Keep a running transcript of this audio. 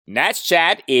Nats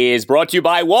Chat is brought to you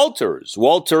by Walters.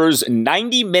 Walters'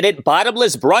 90-minute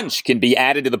bottomless brunch can be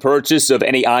added to the purchase of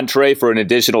any entree for an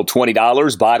additional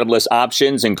 $20. Bottomless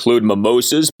options include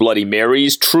mimosas, Bloody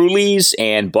Marys, Trulies,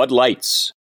 and Bud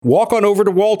Lights. Walk on over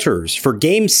to Walters for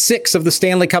Game 6 of the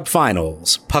Stanley Cup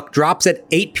Finals. Puck drops at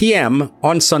 8 p.m.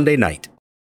 on Sunday night.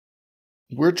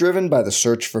 We're driven by the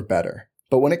search for better.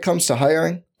 But when it comes to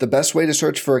hiring, the best way to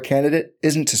search for a candidate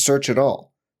isn't to search at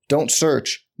all. Don't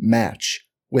search, match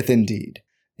with Indeed.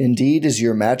 Indeed is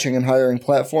your matching and hiring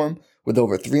platform with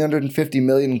over 350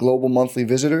 million global monthly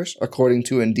visitors, according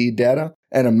to Indeed data,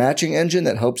 and a matching engine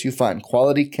that helps you find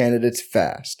quality candidates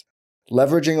fast.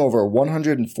 Leveraging over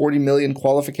 140 million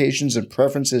qualifications and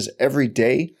preferences every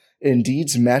day,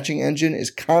 Indeed's matching engine is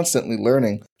constantly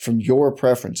learning from your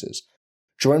preferences.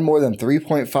 Join more than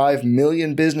 3.5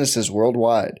 million businesses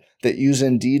worldwide that use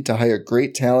Indeed to hire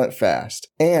great talent fast.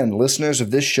 And listeners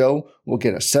of this show will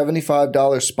get a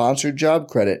 $75 sponsored job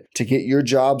credit to get your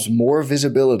jobs more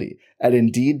visibility at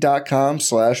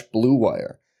Indeed.com/Blue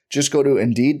Wire. Just go to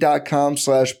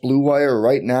Indeed.com/Blue Wire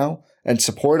right now and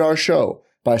support our show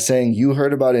by saying you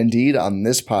heard about Indeed on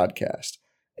this podcast.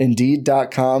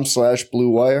 Indeed.com/Blue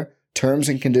Wire. Terms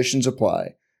and conditions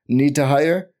apply. Need to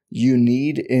hire? You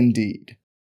need Indeed.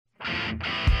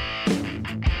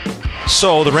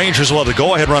 So the Rangers will have the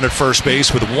go-ahead run at first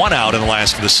base with one out in the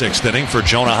last of the sixth inning for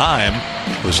Jonah Heim,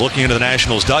 who's looking into the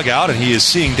Nationals' dugout, and he is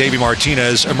seeing Davey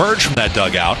Martinez emerge from that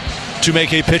dugout to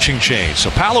make a pitching change.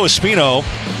 So Paolo Espino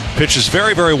pitches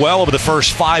very, very well over the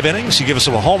first 5 innings. He gives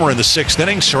us a homer in the 6th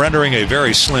inning, surrendering a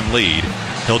very slim lead.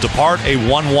 He'll depart a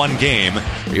 1-1 game.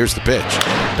 Here's the pitch.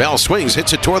 Bell swings,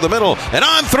 hits it toward the middle, and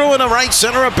on through into right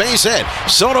center, a base hit.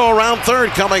 Soto around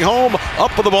third, coming home,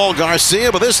 up with the ball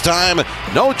Garcia, but this time,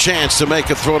 no chance to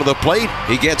make a throw to the plate.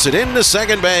 He gets it into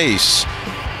second base.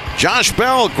 Josh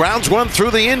Bell grounds one through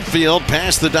the infield,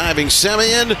 past the diving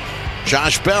Semien.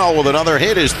 Josh Bell with another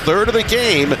hit, his third of the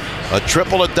game. A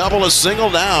triple, a double, a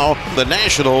single. Now the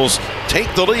Nationals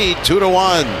take the lead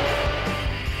 2-1.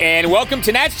 And welcome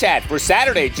to Nats Chat for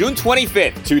Saturday, June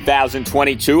 25th,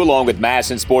 2022, along with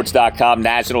MASNsports.com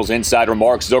Nationals insider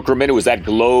Mark Zuckerman, who is at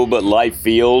Globe Life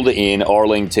Field in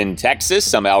Arlington,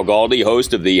 Texas. I'm Al Galdi,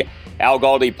 host of the Al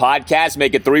Galdi podcast.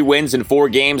 Make it 3 wins in 4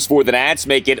 games for the Nats.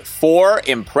 Make it 4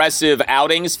 impressive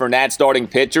outings for Nats starting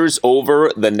pitchers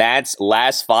over the Nats'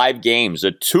 last 5 games.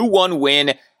 A 2-1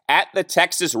 win at the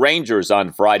Texas Rangers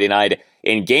on Friday night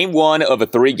in Game 1 of a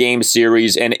 3-game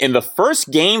series. And in the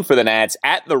first game for the Nats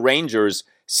at the Rangers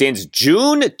since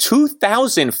June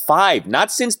 2005,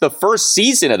 not since the first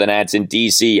season of the Nats in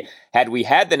D.C., had we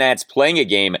had the Nats playing a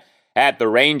game at the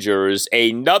Rangers.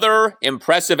 Another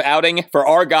impressive outing for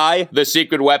our guy, the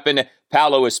secret weapon,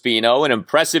 Paolo Espino. An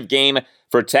impressive game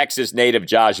for Texas native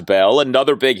Josh Bell.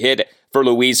 Another big hit for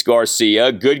Luis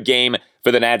Garcia. Good game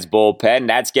for the Nats bullpen.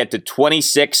 Nats get to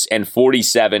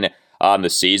 26-47 on the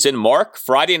season. Mark,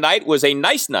 Friday night was a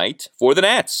nice night for the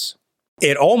Nats.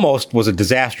 It almost was a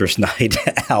disastrous night,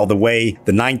 Al, the way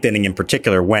the 9th inning in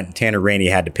particular went. Tanner Rainey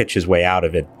had to pitch his way out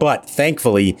of it. But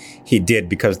thankfully, he did,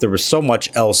 because there was so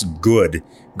much else good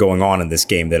going on in this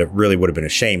game that it really would have been a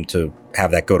shame to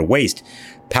have that go to waste.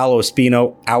 Paolo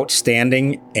Espino,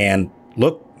 outstanding. And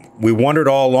look, we wondered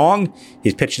all along,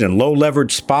 he's pitching in low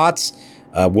leverage spots.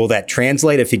 Will that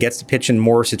translate if he gets to pitch in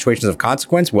more situations of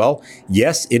consequence? Well,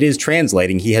 yes, it is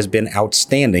translating. He has been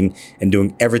outstanding and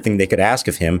doing everything they could ask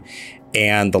of him.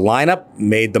 And the lineup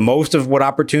made the most of what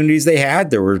opportunities they had.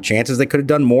 There were chances they could have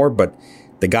done more, but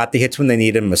they got the hits when they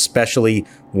needed them, especially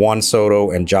Juan Soto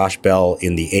and Josh Bell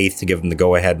in the 8th to give them the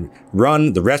go-ahead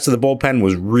run. The rest of the bullpen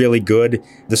was really good.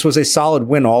 This was a solid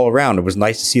win all around. It was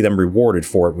nice to see them rewarded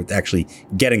for it with actually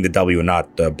getting the W and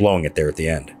not blowing it there at the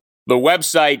end. The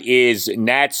website is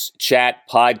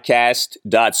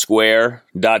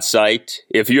natschatpodcast.square.site.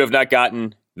 If you have not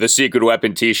gotten the Secret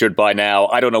Weapon t-shirt by now,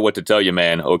 I don't know what to tell you,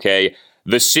 man, okay?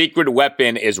 The Secret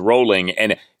Weapon is rolling,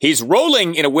 and he's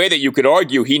rolling in a way that you could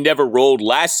argue he never rolled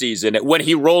last season when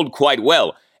he rolled quite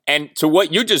well. And to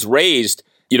what you just raised,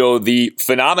 you know, the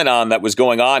phenomenon that was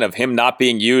going on of him not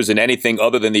being used in anything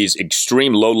other than these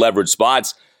extreme low-leverage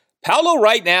spots, Paolo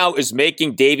right now is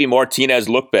making Davey Martinez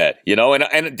look bad, you know,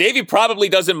 and Davey probably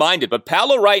doesn't mind it, but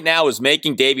Paolo right now is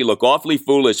making Davey look awfully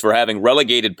foolish for having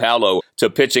relegated Paolo to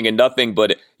pitching in nothing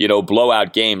but, you know,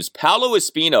 blowout games. Paolo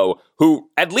Espino,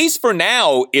 who, at least for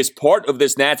now, is part of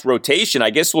this Nats rotation. I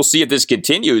guess we'll see if this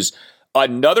continues.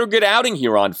 Another good outing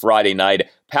here on Friday night.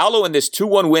 Paolo in this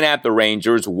 2-1 win at the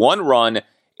Rangers, 1 run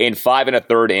in 5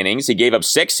 1/3 innings. He gave up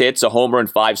 6 hits, a homer, and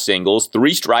 5 singles,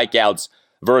 3 strikeouts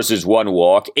versus 1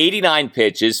 walk, 89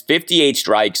 pitches, 58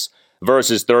 strikes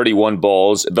versus 31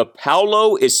 balls. The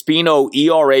Paolo Espino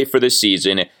ERA for the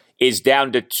season is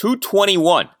down to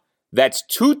 2.21. That's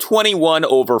 2.21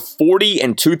 over 40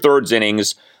 and 2/3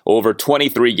 innings over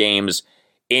 23 games,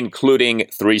 including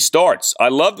 3 starts. I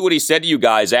loved what he said to you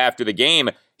guys after the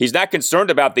game. He's not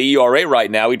concerned about the ERA right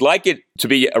now. He'd like it to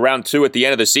be around 2 at the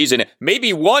end of the season.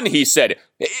 Maybe 1, he said.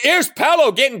 Here's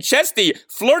Paolo getting chesty,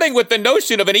 flirting with the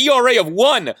notion of an ERA of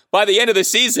 1 by the end of the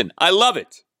season. I love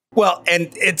it. Well, and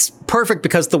it's perfect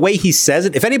because the way he says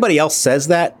it, if anybody else says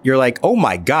that, you're like, oh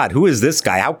my God, who is this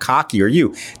guy? How cocky are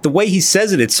you? The way he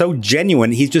says it, it's so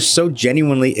genuine. He's just so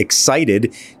genuinely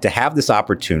excited to have this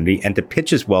opportunity and to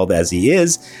pitch as well as he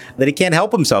is that he can't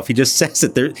help himself. He just says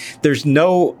it. There's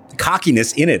no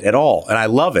cockiness in it at all. And I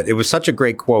love it. It was such a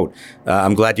great quote.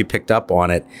 I'm glad you picked up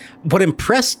on it. What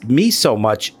impressed me so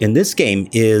much in this game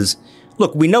is,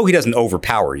 look, we know he doesn't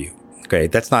overpower you. Okay,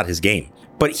 that's not his game.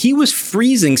 But he was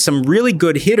freezing some really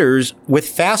good hitters with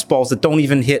fastballs that don't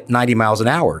even hit 90 miles an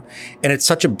hour. And it's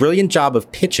such a brilliant job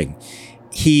of pitching.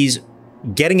 He's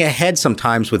getting ahead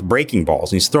sometimes with breaking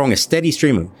balls. And he's throwing a steady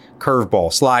stream of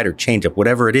curveball, slider, changeup,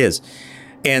 whatever it is.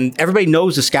 And everybody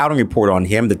knows the scouting report on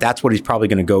him that that's what he's probably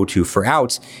going to go to for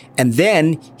outs. And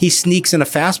then he sneaks in a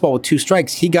fastball with 2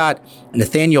 strikes. He got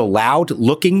Nathaniel Loud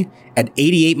looking at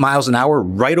 88 miles an hour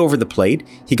right over the plate.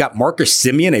 He got Marcus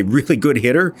Semien, a really good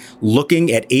hitter,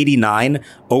 looking at 89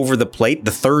 over the plate the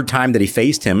 3rd time that he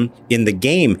faced him in the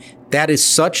game. That is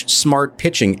such smart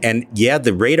pitching. And yeah,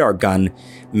 the radar gun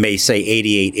may say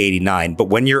 88, 89, but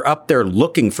when you're up there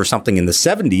looking for something in the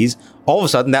 70s, all of a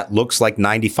sudden that looks like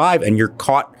 95 and you're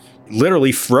caught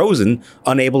literally frozen,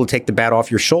 unable to take the bat off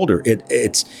your shoulder.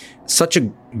 It's such a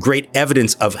great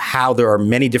evidence of how there are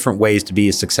many different ways to be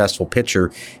a successful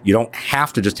pitcher. You don't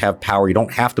have to just have power. You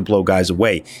don't have to blow guys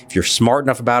away. If you're smart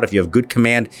enough about it, if you have good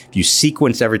command, if you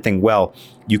sequence everything well,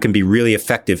 you can be really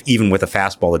effective even with a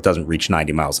fastball that doesn't reach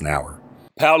 90 miles an hour.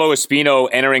 Paolo Espino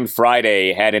entering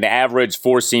Friday had an average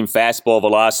 4-seam fastball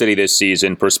velocity this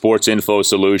season per Sports Info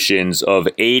Solutions of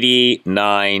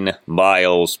 89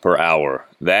 miles per hour.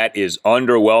 That is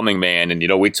underwhelming, man.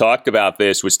 And, we talked about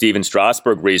this with Steven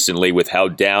Strasburg recently with how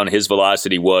down his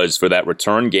velocity was for that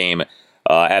return game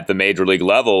at the major league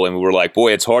level. And we were like,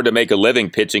 boy, it's hard to make a living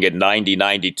pitching at 90,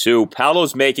 92.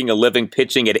 Paolo's making a living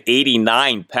pitching at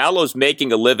 89. Paolo's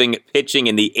making a living pitching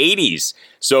in the 80s.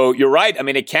 So you're right. I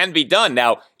mean, it can be done.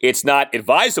 Now, it's not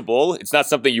advisable. It's not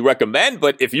something you recommend.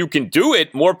 But if you can do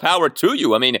it, more power to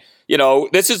you. I mean,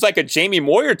 this is like a Jamie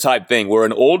Moyer type thing where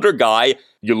an older guy,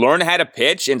 you learn how to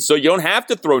pitch. And so you don't have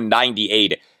to throw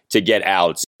 98 to get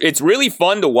outs. It's really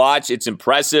fun to watch. It's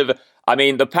impressive. I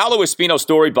mean, the Paolo Espino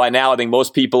story by now, I think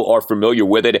most people are familiar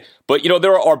with it. But,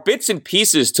 there are bits and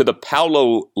pieces to the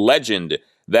Paolo legend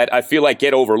that I feel like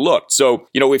get overlooked. So,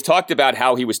 we've talked about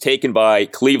how he was taken by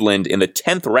Cleveland in the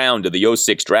 10th round of the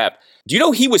 2006 draft. Do you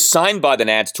know he was signed by the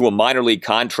Nats to a minor league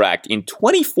contract in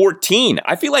 2014?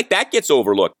 I feel like that gets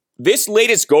overlooked. This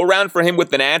latest go-round for him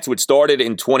with the Nats, which started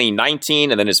in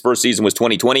 2019, and then his first season was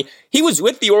 2020, he was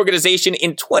with the organization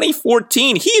in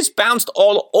 2014. He has bounced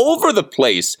all over the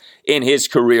place in his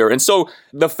career. And so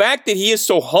the fact that he is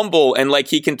so humble and like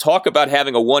he can talk about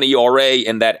having a 1 ERA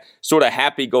in that sort of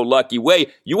happy-go-lucky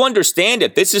way, you understand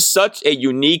it. This is such a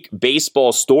unique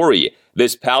baseball story,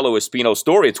 this Paolo Espino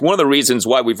story. It's one of the reasons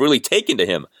why we've really taken to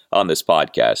him on this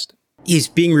podcast. He's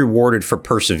being rewarded for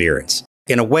perseverance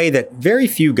in a way that very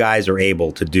few guys are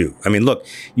able to do. I mean, look,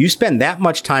 you spend that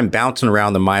much time bouncing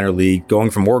around the minor league, going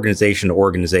from organization to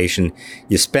organization.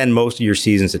 You spend most of your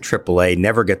seasons at AAA,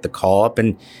 never get the call up.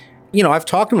 And, I've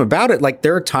talked to him about it. Like,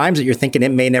 there are times that you're thinking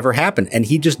it may never happen. And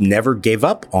he just never gave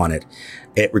up on it.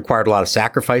 It required a lot of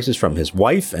sacrifices from his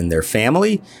wife and their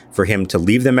family for him to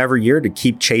leave them every year to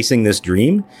keep chasing this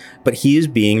dream. But he is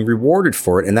being rewarded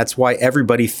for it. And that's why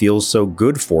everybody feels so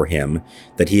good for him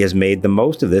that he has made the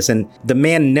most of this. And the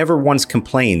man never once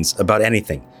complains about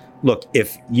anything. Look,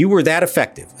 if you were that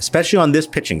effective, especially on this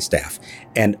pitching staff,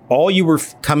 and all you were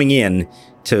coming in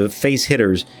to face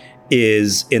hitters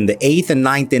is in the 8th and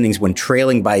 9th innings when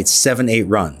trailing by 7-8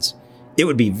 runs, it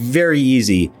would be very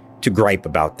easy to gripe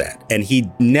about that. And he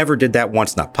never did that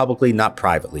once, not publicly, not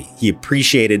privately. He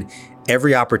appreciated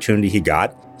every opportunity he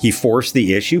got. He forced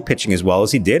the issue, pitching as well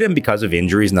as he did, and because of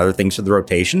injuries and other things to the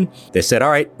rotation, they said,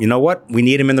 all right, you know what? We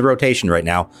need him in the rotation right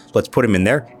now. Let's put him in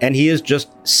there. And he has just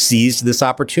seized this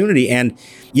opportunity. And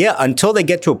yeah, until they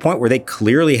get to a point where they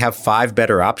clearly have 5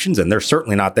 better options, and they're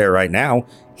certainly not there right now,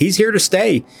 he's here to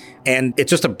stay. And it's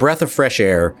just a breath of fresh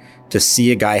air to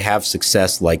see a guy have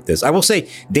success like this. I will say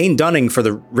Dane Dunning for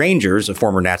the Rangers, a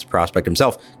former Nats prospect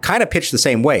himself, kind of pitched the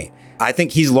same way. I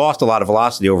think he's lost a lot of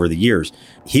velocity over the years.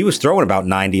 He was throwing about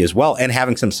 90 as well and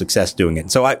having some success doing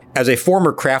it. So as a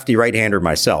former crafty right-hander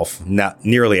myself, not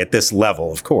nearly at this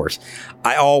level, of course,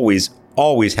 I always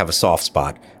have a soft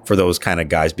spot for those kind of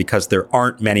guys because there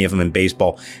aren't many of them in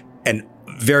baseball. And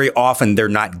very often they're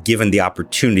not given the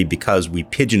opportunity because we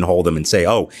pigeonhole them and say,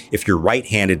 oh, if you're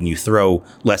right-handed and you throw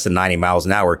less than 90 miles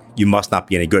an hour, you must not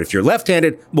be any good. If you're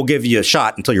left-handed, we'll give you a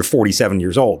shot until you're 47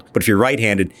 years old. But if you're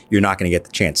right-handed, you're not going to get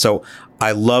the chance. So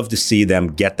I love to see them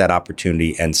get that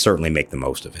opportunity and certainly make the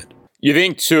most of it. You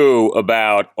think, too,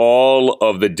 about all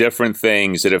of the different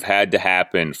things that have had to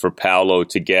happen for Paolo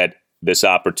to get this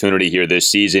opportunity here this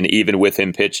season, even with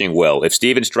him pitching well. If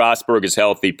Steven Strasburg is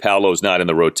healthy, Paolo's not in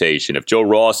the rotation. If Joe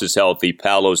Ross is healthy,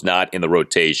 Paolo's not in the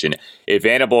rotation. If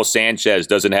Anibal Sanchez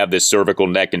doesn't have this cervical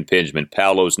neck impingement,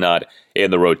 Paolo's not in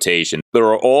the rotation. There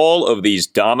are all of these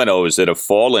dominoes that have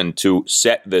fallen to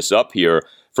set this up here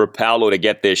for Paolo to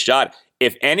get this shot.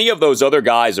 If any of those other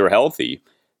guys are healthy,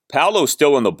 Paolo's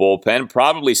still in the bullpen,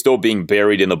 probably still being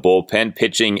buried in the bullpen,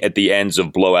 pitching at the ends of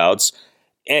blowouts.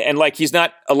 And like, he's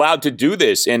not allowed to do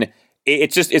this. And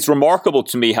it's remarkable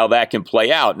to me how that can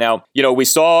play out. Now, we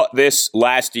saw this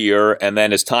last year, and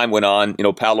then as time went on,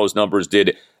 Paolo's numbers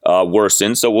did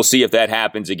worsen. So we'll see if that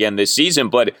happens again this season.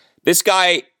 But this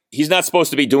guy, he's not supposed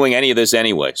to be doing any of this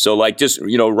anyway. So just,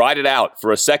 ride it out.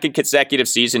 For a second consecutive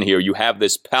season here, you have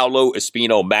this Paolo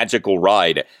Espino magical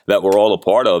ride that we're all a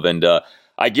part of. And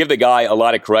I give the guy a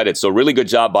lot of credit. So really good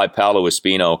job by Paolo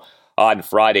Espino on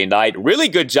Friday night. Really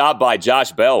good job by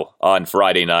Josh Bell on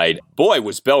Friday night. Boy,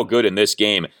 was Bell good in this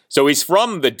game. So he's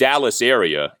from the Dallas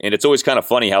area, and it's always kind of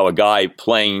funny how a guy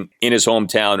playing in his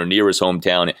hometown or near his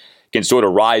hometown can sort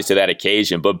of rise to that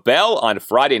occasion. But Bell on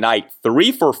Friday night,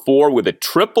 3 for 4 with a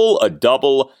triple, a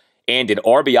double, and an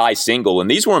RBI single. And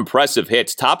these were impressive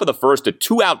hits. Top of the first, a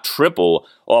 2-out triple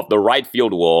off the right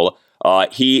field wall.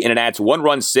 He, in an at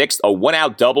 1-run sixth, a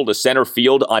 1-out double to center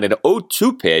field on an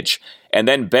 0-2 pitch. And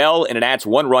then Bell, in an at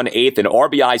 1-run eighth, an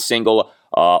RBI single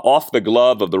off the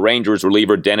glove of the Rangers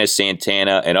reliever Dennis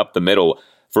Santana and up the middle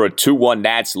for a 2-1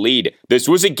 Nats lead. This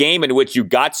was a game in which you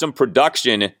got some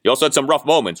production. You also had some rough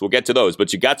moments. We'll get to those.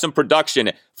 But you got some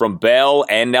production from Bell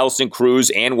and Nelson Cruz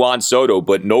and Juan Soto.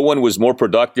 But no one was more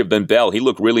productive than Bell. He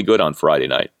looked really good on Friday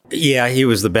night. Yeah, he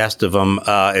was the best of them.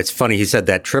 It's funny, he said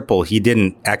that triple, he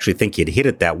didn't actually think he'd hit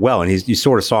it that well. And you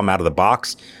sort of saw him out of the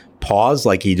box, pause,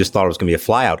 like he just thought it was going to be a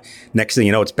flyout. Next thing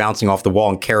you know, it's bouncing off the wall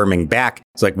and caroming back.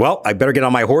 It's like, well, I better get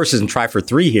on my horses and try for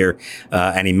 3 here.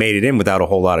 And he made it in without a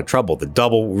whole lot of trouble. The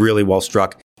double really well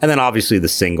struck. And then obviously the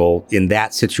single in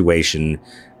that situation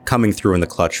coming through in the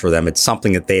clutch for them. It's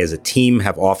something that they as a team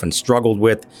have often struggled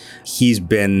with. He's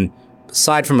been,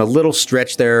 aside from a little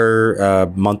stretch there a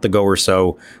month ago or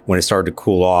so when it started to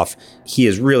cool off, he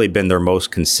has really been their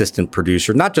most consistent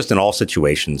producer, not just in all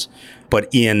situations, but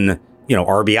in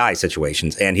RBI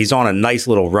situations. And he's on a nice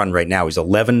little run right now. He's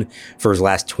 11 for his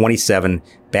last 27,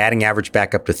 batting average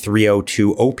back up to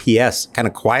 302, OPS kind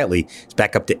of quietly, it's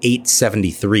back up to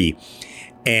 873.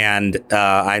 And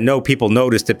I know people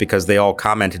noticed it because they all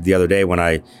commented the other day when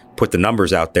I put the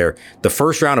numbers out there. The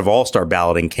first round of All-Star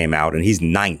balloting came out, and he's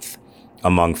 9th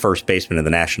among first basemen in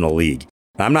the National League.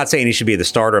 Now, I'm not saying he should be the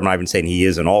starter. I'm not even saying he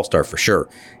is an All-Star for sure.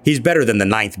 He's better than the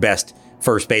 9th best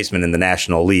first baseman in the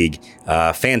National League.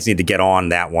 Fans need to get on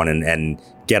that one and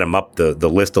get him up the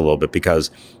list a little bit,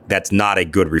 because that's not a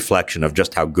good reflection of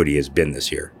just how good he has been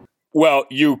this year. Well,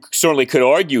 you certainly could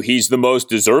argue he's the most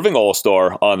deserving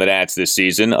All-Star on the Nats this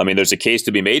season. I mean, there's a case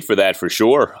to be made for that for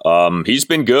sure. He's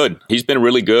been good. He's been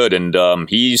really good. And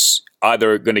he's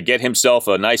either going to get himself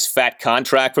a nice fat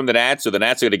contract from the Nats, or the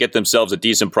Nats are going to get themselves a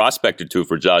decent prospect or two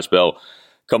for Josh Bell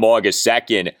come August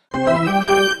 2nd.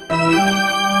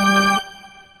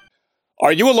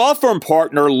 Are you a law firm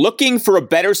partner looking for a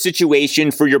better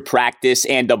situation for your practice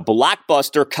and a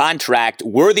blockbuster contract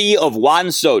worthy of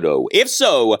Juan Soto? If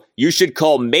so, you should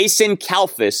call Mason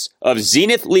Kalfas of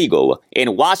Zenith Legal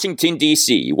in Washington,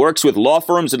 D.C. He works with law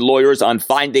firms and lawyers on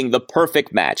finding the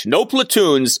perfect match. No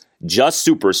platoons, just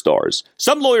superstars.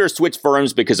 Some lawyers switch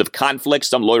firms because of conflict.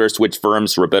 Some lawyers switch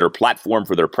firms for a better platform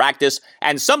for their practice.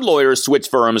 And some lawyers switch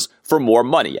firms for more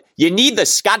money. You need the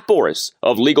Scott Boras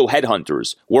of legal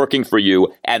headhunters working for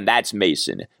you, and that's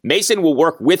Mason. Mason will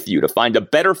work with you to find a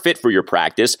better fit for your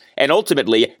practice and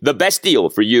ultimately the best deal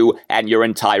for you and your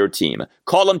entire team.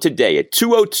 Call him today at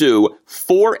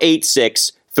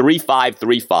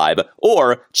 202-486-3535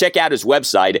 or check out his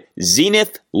website,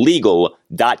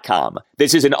 zenithlegal.com.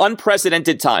 This is an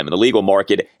unprecedented time in the legal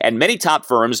market, and many top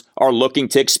firms are looking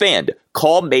to expand.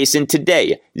 Call Mason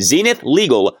today. Zenith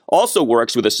Legal also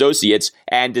works with associates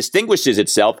and distinguishes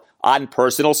itself on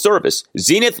personal service.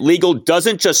 Zenith Legal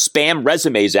doesn't just spam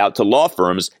resumes out to law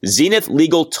firms. Zenith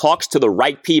Legal talks to the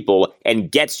right people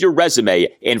and gets your resume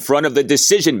in front of the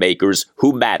decision makers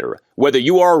who matter. Whether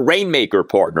you are a Rainmaker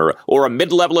partner or a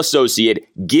mid-level associate,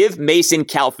 give Mason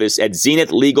Kalfas at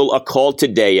Zenith Legal a call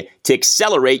today to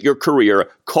accelerate your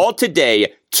career. Call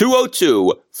today,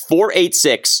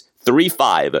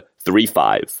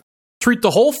 202-486-3535. Treat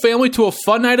the whole family to a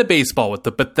fun night of baseball with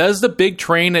the Bethesda Big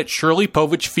Train at Shirley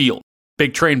Povich Field.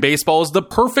 Big Train Baseball is the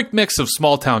perfect mix of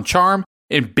small-town charm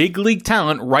and big league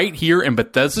talent right here in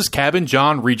Bethesda's Cabin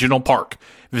John Regional Park.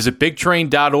 Visit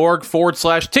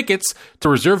bigtrain.org/tickets to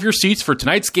reserve your seats for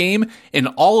tonight's game and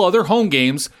all other home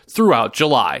games throughout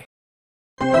July.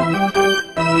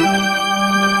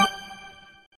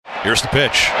 Here's the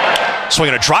pitch.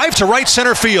 Swinging a drive to right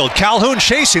center field. Calhoun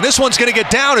chasing. This one's going to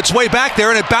get down. It's way back there,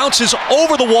 and it bounces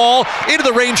over the wall into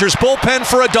the Rangers bullpen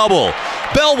for a double.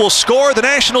 Bell will score. The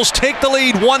Nationals take the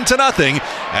lead 1-0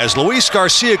 as Luis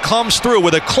Garcia comes through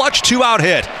with a clutch 2-out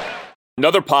hit.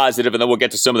 Another positive, and then we'll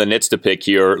get to some of the nits to pick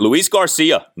here. Luis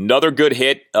Garcia, another good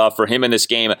hit for him in this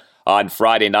game on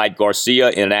Friday night.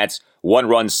 Garcia in Nats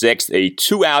 1-run sixth, a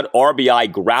 2-out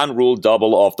RBI ground rule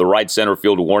double off the right center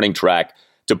field warning track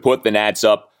to put the Nats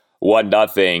up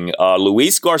 1-0.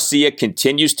 Luis Garcia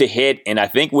continues to hit, and I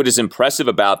think what is impressive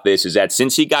about this is that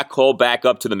since he got called back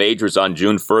up to the majors on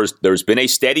June 1st, there's been a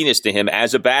steadiness to him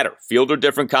as a batter. Fielder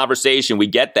different conversation, we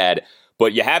get that,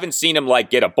 but you haven't seen him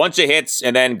get a bunch of hits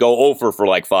and then go over for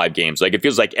 5 games. It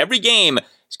feels like every game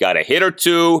he's got a hit or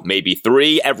two, maybe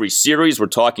 3. Every series we're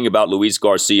talking about Luis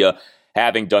Garcia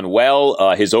having done well.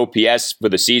 His OPS for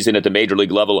the season at the major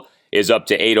league level is up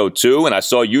to 802, and I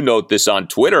saw you note this on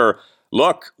Twitter.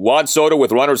 Look, Juan Soto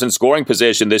with runners in scoring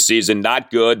position this season,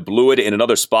 not good. Blew it in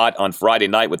another spot on Friday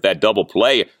night with that double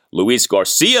play. Luis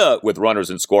Garcia with runners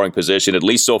in scoring position, at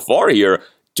least so far here,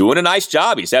 doing a nice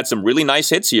job. He's had some really nice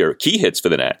hits here, key hits for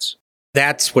the Nats.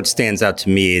 That's what stands out to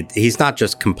me. He's not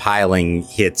just compiling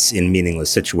hits in meaningless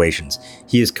situations.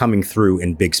 He is coming through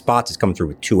in big spots. He's coming through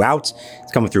with 2 outs.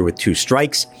 He's coming through with 2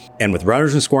 strikes. And with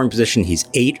runners in scoring position, he's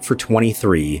 8 for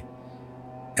 23.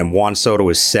 And Juan Soto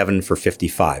is 7 for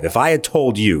 55. If I had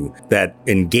told you that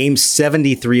in game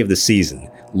 73 of the season,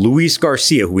 Luis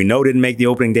Garcia, who we know didn't make the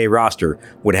opening day roster,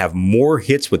 would have more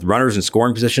hits with runners in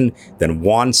scoring position than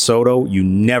Juan Soto, you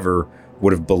never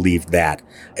would have believed that.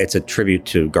 It's a tribute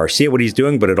to Garcia, what he's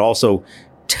doing, but it also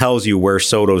tells you where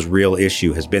Soto's real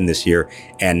issue has been this year,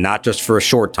 and not just for a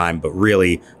short time, but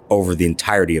really over the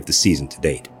entirety of the season to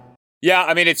date. Yeah,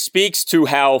 I mean, it speaks to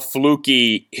how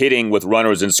fluky hitting with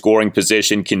runners in scoring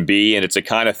position can be, and it's a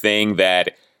kind of thing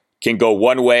that can go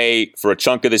one way for a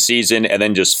chunk of the season and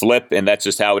then just flip, and that's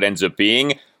just how it ends up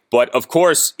being. But, of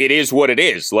course, it is what it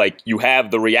is. You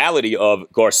have the reality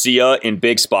of Garcia in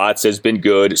big spots has been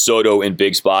good, Soto in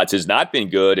big spots has not been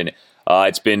good, and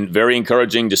it's been very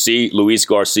encouraging to see Luis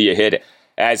Garcia hit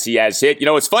as he has hit.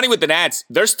 It's funny with the Nats,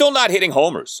 they're still not hitting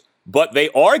homers. But they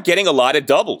are getting a lot of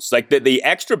doubles. The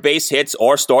extra base hits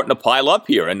are starting to pile up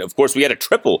here. And, of course, we had a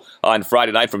triple on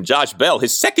Friday night from Josh Bell.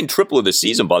 His second triple of the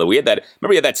season, by the way. Remember,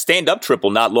 he had that stand-up triple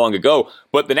not long ago.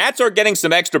 But the Nats are getting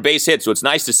some extra base hits, so it's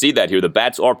nice to see that here. The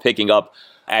bats are picking up,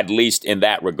 at least in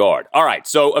that regard. All right,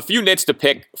 so a few nits to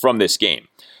pick from this game.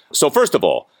 So, first of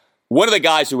all, one of the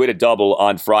guys who hit a double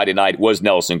on Friday night was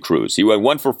Nelson Cruz. He went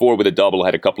 1 for 4 with a double,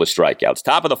 had a couple of strikeouts.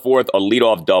 Top of the 4th, a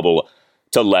leadoff double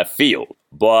to left field.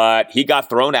 But he got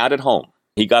thrown out at home.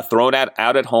 He got thrown out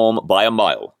at home by a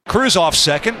mile. Cruz off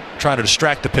second, trying to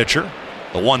distract the pitcher.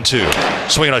 The 1-2.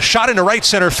 Swinging a shot into right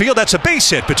center field. That's a base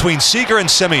hit between Seager and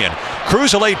Simeon.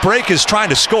 Cruz, a late break, is trying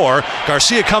to score.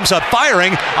 Garcia comes up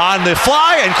firing on the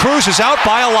fly, and Cruz is out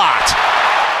by a lot.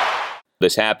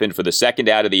 This happened for the second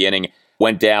out of the inning.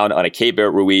 Went down on a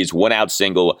Keibert Ruiz 1-out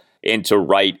single into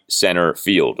right center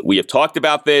field. We have talked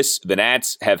about this. The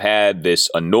Nats have had this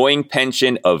annoying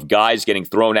penchant of guys getting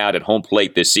thrown out at home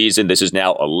plate this season. This is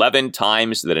now 11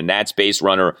 times that a Nats base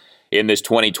runner in this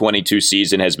 2022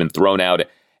 season has been thrown out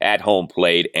at home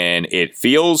plate, and it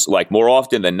feels like more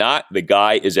often than not, the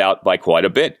guy is out by quite a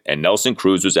bit, and Nelson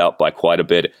Cruz was out by quite a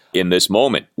bit in this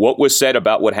moment. What was said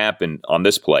about what happened on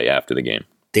this play after the game?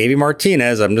 Davey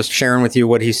Martinez, I'm just sharing with you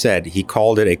what he said. He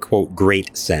called it a, quote,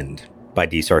 great send by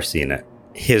Di Sarcina.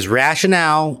 His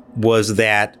rationale was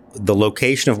that the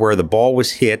location of where the ball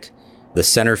was hit, the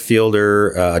center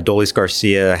fielder, Adolis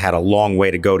Garcia, had a long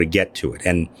way to go to get to it.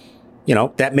 And,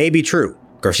 that may be true.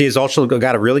 Garcia's also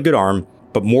got a really good arm,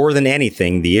 but more than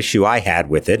anything, the issue I had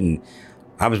with it, and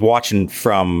I was watching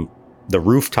from the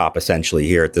rooftop essentially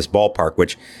here at this ballpark,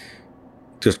 which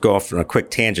just go off on a quick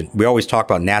tangent. We always talk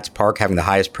about Nats Park having the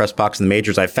highest press box in the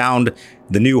majors. I found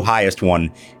the new highest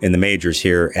one in the majors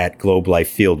here at Globe Life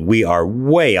Field. We are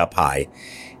way up high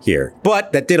here.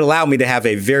 But that did allow me to have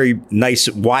a very nice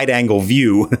wide angle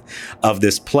view of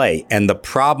this play. And the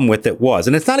problem with it was,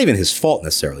 and it's not even his fault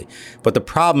necessarily, but the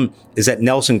problem is that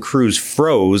Nelson Cruz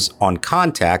froze on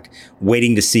contact,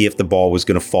 waiting to see if the ball was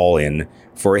going to fall in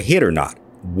for a hit or not.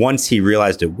 Once he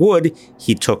realized it would,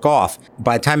 he took off.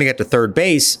 By the time he got to third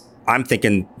base, I'm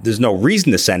thinking there's no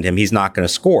reason to send him. He's not going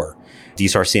to score.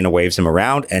 DiSarcina waves him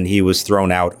around, and he was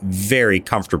thrown out very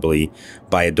comfortably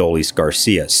by Adolis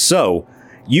Garcia. So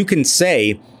you can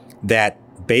say that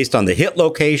based on the hit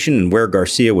location and where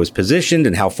Garcia was positioned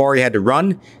and how far he had to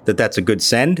run, that's a good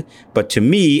send. But to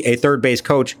me, a third base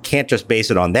coach can't just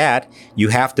base it on that. You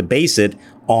have to base it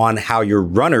on how your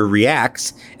runner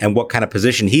reacts and what kind of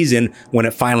position he's in when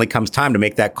it finally comes time to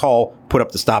make that call, put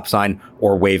up the stop sign,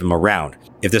 or wave him around.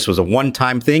 If this was a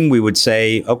one-time thing, we would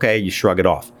say, okay, you shrug it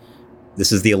off.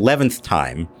 This is the 11th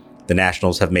time the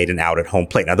Nationals have made an out at home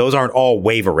plate. Now, those aren't all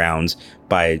wave-arounds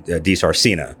by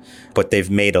DiSarcina, but they've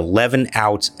made 11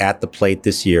 outs at the plate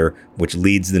this year, which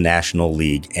leads the National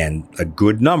League, and a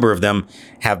good number of them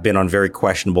have been on very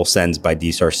questionable sends by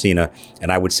DiSarcina,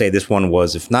 and I would say this one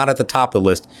was, if not at the top of the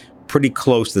list, pretty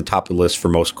close to the top of the list for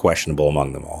most questionable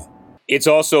among them all. It's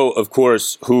also, of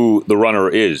course, who the runner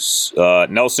is.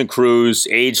 Nelson Cruz,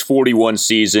 age 41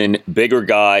 season, bigger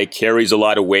guy, carries a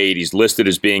lot of weight. He's listed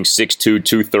as being 6'2",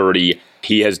 230.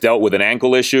 He has dealt with an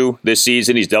ankle issue this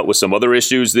season. He's dealt with some other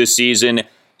issues this season.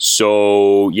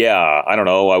 So, yeah, I don't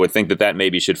know. I would think that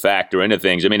maybe should factor into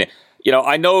things. I mean,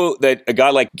 I know that a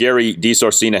guy like Gary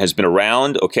DiSarcina has been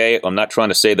around, okay? I'm not trying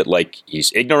to say that,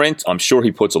 he's ignorant. I'm sure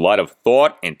he puts a lot of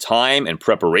thought and time and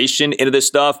preparation into this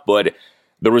stuff, but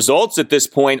the results at this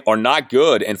point are not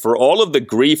good. And for all of the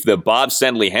grief that Bob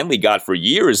Sendley-Henley got for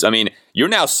years, I mean, you're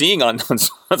now seeing on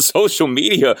social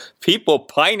media people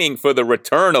pining for the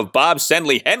return of Bob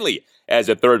Sendley-Henley as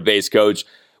a third base coach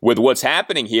with what's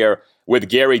happening here with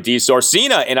Gary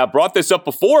DiSarcina. And I brought this up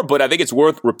before, but I think it's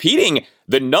worth repeating.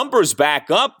 The numbers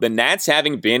back up the Nats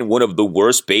having been one of the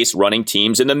worst base running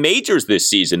teams in the majors this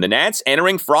season. The Nats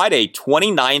entering Friday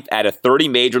 29th out of 30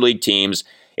 major league teams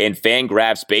in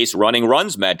FanGraphs base running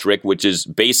runs metric, which is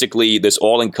basically this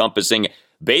all-encompassing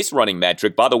base running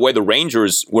metric. By the way, the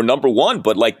Rangers were number one,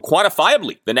 but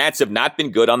quantifiably, the Nats have not been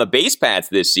good on the base paths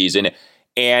this season.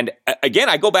 And again,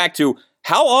 I go back to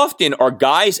how often are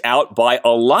guys out by a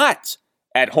lot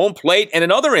at home plate and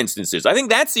in other instances? I think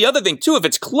that's the other thing, too. If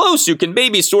it's close, you can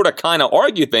maybe sort of kind of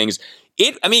argue things.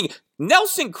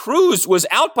 Nelson Cruz was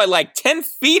out by 10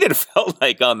 feet, it felt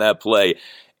like, on that play.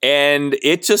 And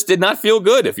it just did not feel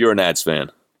good if you're a Nats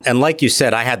fan. And like you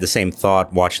said, I had the same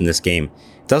thought watching this game.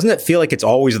 Doesn't it feel like it's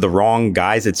always the wrong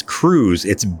guys? It's Cruz,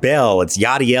 it's Bell, it's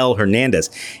Yadiel Hernandez.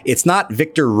 It's not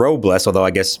Victor Robles, although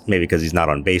I guess maybe because he's not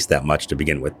on base that much to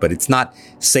begin with. But it's not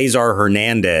Cesar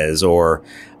Hernandez or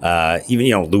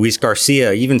even Luis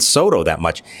Garcia, even Soto that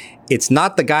much. It's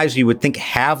not the guys you would think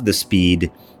have the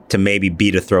speed to maybe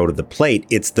beat a throw to the plate.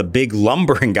 It's the big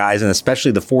lumbering guys, and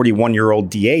especially the 41-year-old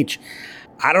DH.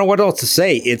 I don't know what else to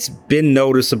say. It's been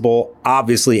noticeable.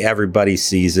 Obviously, everybody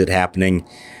sees it happening.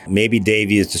 Maybe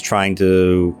Davey is just trying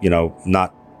to,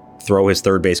 not throw his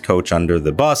third base coach under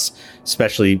the bus,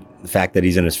 especially the fact that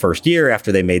he's in his first year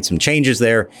after they made some changes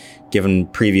there, given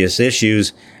previous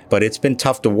issues. But it's been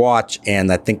tough to watch.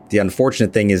 And I think the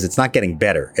unfortunate thing is it's not getting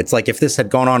better. It's like if this had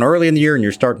gone on early in the year and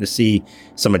you're starting to see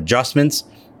some adjustments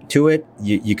to it,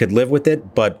 you could live with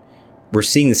it. But we're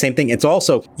seeing the same thing. It's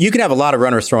also, you can have a lot of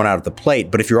runners thrown out at the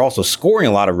plate, but if you're also scoring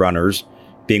a lot of runners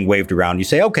being waved around, you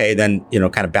say, okay, then,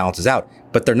 kind of balances out.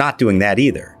 But they're not doing that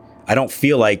either. I don't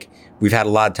feel like we've had a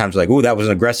lot of times ooh, that was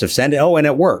an aggressive send. Oh, and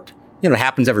it worked. It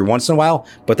happens every once in a while,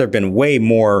 but there've been way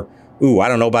more, ooh, I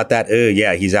don't know about that.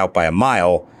 Yeah, he's out by a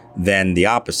mile than the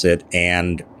opposite.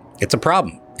 And it's a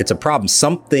problem. It's a problem.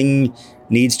 Something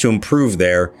needs to improve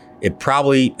there. It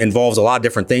probably involves a lot of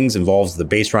different things. Involves the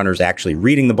base runners actually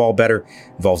reading the ball better.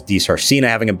 Involves DiSarcina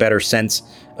having a better sense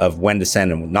of when to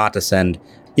send and when not to send.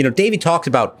 Davey talks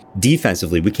about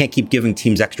defensively, we can't keep giving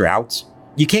teams extra outs.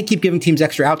 You can't keep giving teams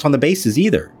extra outs on the bases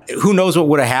either. Who knows what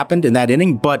would have happened in that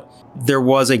inning, but there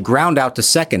was a ground out to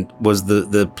second was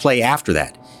the play after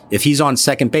that. If he's on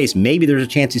second base, maybe there's a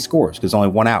chance he scores because only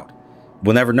one out.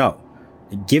 We'll never know.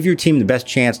 Give your team the best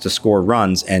chance to score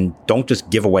runs and don't just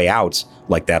give away outs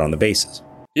like that on the bases.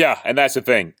 Yeah, and that's the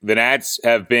thing. The Nats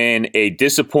have been a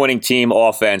disappointing team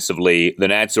offensively. The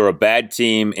Nats are a bad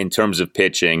team in terms of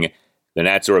pitching. The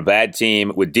Nats are a bad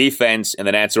team with defense, and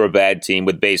the Nats are a bad team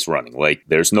with base running. Like,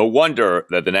 there's no wonder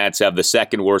that the Nats have the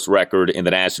second worst record in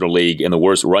the National League and the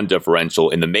worst run differential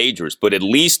in the majors. But at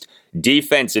least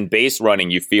defense and base running,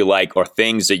 you feel like, are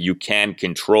things that you can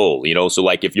control. So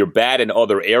like if you're bad in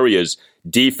other areas,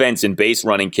 defense and base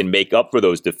running can make up for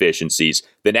those deficiencies.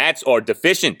 The Nats are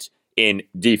deficient in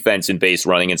defense and base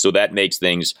running, and so that makes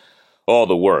things all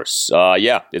the worse.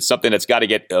 It's something that's got to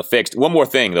get fixed. One more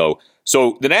thing, though.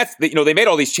 So the Nats, they made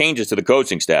all these changes to the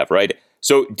coaching staff, right?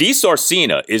 So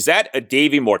DiSarcina, is that a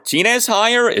Davey Martinez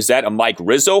hire? Is that a Mike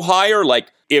Rizzo hire?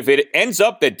 Like, if it ends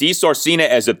up that DiSarcina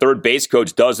as a third base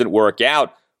coach doesn't work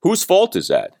out, whose fault is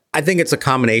that? I think it's a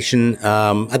combination.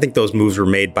 I think those moves were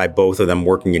made by both of them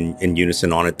working in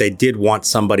unison on it. They did want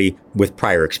somebody with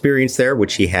prior experience there,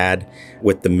 which he had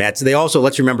with the Mets. They also,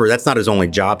 let's remember, that's not his only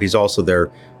job. He's also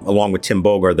there, along with Tim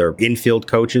Bogar, their infield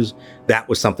coaches. That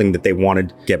was something that they wanted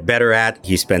to get better at.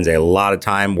 He spends a lot of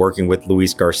time working with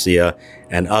Luis Garcia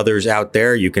and others out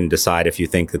there. You can decide if you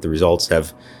think that the results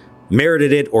have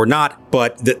merited it or not.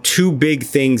 But the two big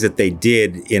things that they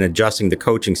did in adjusting the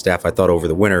coaching staff, I thought, over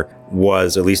the winter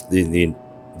was, at least the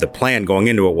plan going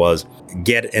into it, was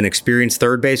get an experienced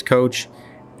third base coach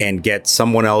and get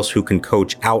someone else who can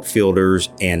coach outfielders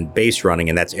and base running.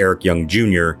 And that's Eric Young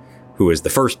Jr., who is the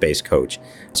first base coach.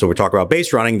 So we're talking about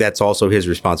base running. That's also his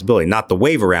responsibility, not the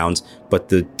wave arounds, but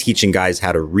the teaching guys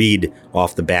how to read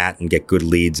off the bat and get good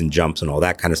leads and jumps and all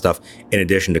that kind of stuff, in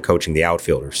addition to coaching the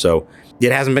outfielders. So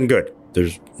it hasn't been good.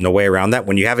 There's no way around that.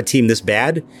 When you have a team this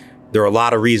bad, there are a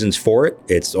lot of reasons for it.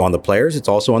 It's on the players. It's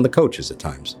also on the coaches at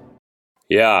times.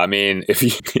 Yeah, I mean,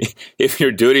 if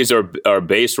your duties are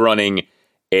base running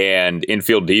and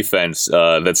infield defense,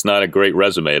 that's not a great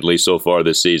resume, at least so far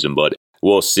this season, but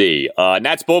we'll see.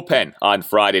 Nats bullpen on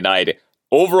Friday night.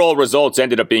 Overall results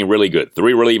ended up being really good.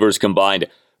 3 relievers combined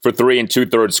for 3 2/3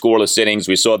 scoreless innings.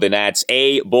 We saw the Nats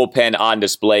A bullpen on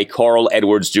display. Carl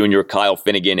Edwards Jr., Kyle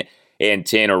Finnegan, and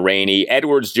Tanner Rainey.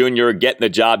 Edwards Jr. getting the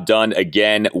job done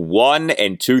again. 1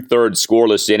 2/3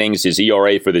 scoreless innings. His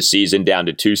ERA for the season down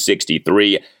to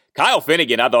 2.63. Kyle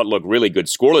Finnegan, I thought, looked really good.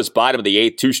 Scoreless bottom of the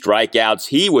 8th, 2 strikeouts.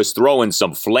 He was throwing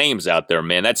some flames out there,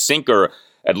 man. That sinker,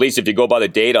 at least if you go by the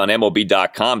data on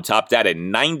MLB.com, topped out at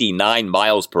 99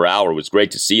 miles per hour. It was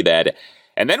great to see that.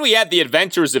 And then we had the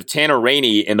adventures of Tanner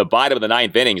Rainey in the bottom of the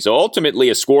 9th inning. So ultimately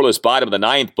a scoreless bottom of the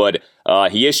 9th, but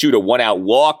he issued a 1-out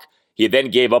walk. He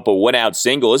then gave up a 1-out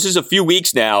single. This is a few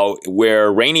weeks now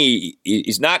where Rainey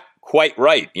is not quite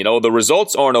right. The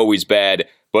results aren't always bad,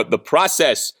 but the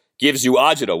process gives you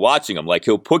agita watching him. Like,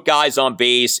 he'll put guys on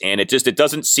base, and it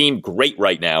doesn't seem great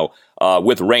right now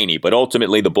with Rainey. But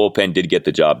ultimately, the bullpen did get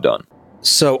the job done.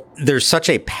 So there's such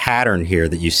a pattern here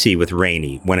that you see with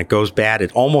Rainey. When it goes bad,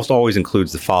 it almost always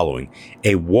includes the following: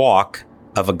 a walk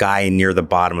of a guy near the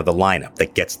bottom of the lineup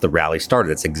that gets the rally started.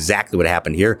 That's exactly what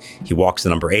happened here. He walks the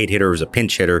number 8 hitter, who's a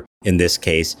pinch hitter in this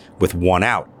case, with 1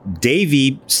 out.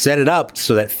 Davey set it up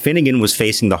so that Finnegan was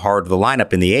facing the heart of the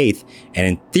lineup in the 8th, and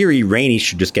in theory, Rainey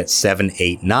should just get 7,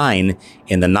 8, 9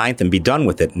 in the 9th and be done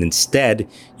with it. And instead,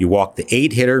 you walk the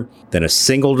 8 hitter, then a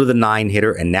single to the 9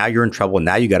 hitter, and now you're in trouble.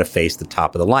 Now you got to face the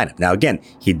top of the lineup. Now, again,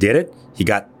 he did it. He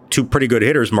got 2 pretty good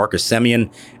hitters, Marcus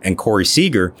Semien and Corey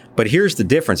Seager. But here's the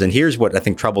difference, and here's what I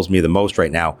think troubles me the most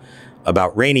right now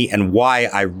about Rainey and why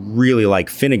I really like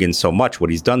Finnegan so much, what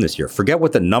he's done this year. Forget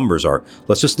what the numbers are.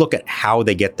 Let's just look at how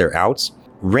they get their outs.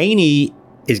 Rainey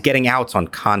is getting outs on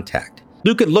contact.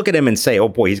 You could look at him and say, oh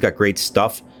boy, he's got great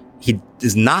stuff. He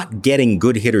is not getting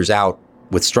good hitters out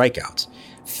with strikeouts.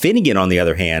 Finnegan, on the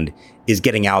other hand, is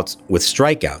getting outs with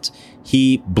strikeouts.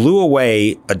 He blew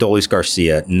away Adolis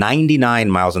Garcia 99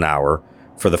 miles an hour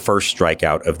for the first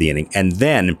strikeout of the inning. And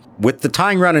then with the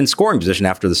tying run in scoring position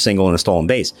after the single and a stolen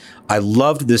base, I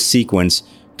loved this sequence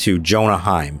to Jonah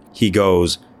Heim. He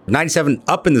goes 97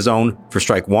 up in the zone for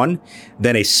strike 1,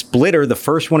 then a splitter, the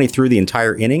first one he threw the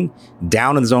entire inning,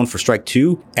 down in the zone for strike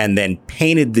 2, and then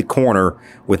painted the corner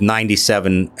with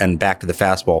 97 and back to the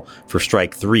fastball for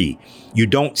strike 3. You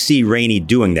don't see Rainey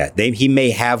doing that. He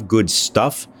may have good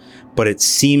stuff, but it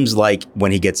seems like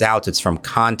when he gets outs, it's from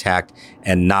contact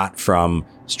and not from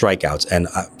strikeouts. And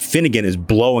Finnegan is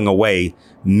blowing away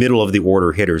middle of the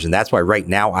order hitters, and that's why right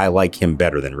now I like him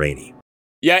better than Rainey.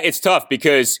 Yeah, it's tough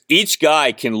because each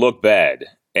guy can look bad,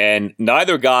 and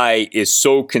neither guy is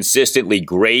so consistently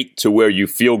great to where you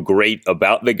feel great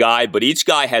about the guy, but each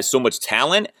guy has so much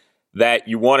talent that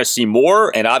you want to see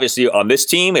more. And obviously on this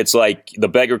team, it's like the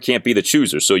beggar can't be the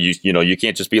chooser. So you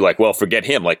can't just be like, well, forget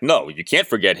him. Like, no, you can't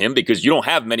forget him because you don't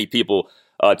have many people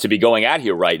to be going at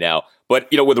here right now. But,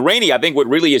 with Rainey, I think what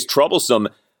really is troublesome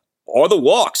are the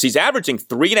walks. He's averaging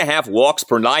 3.5 walks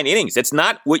per 9 innings. That's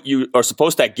not what you are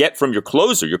supposed to get from your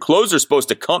closer. Your closer is supposed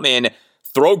to come in,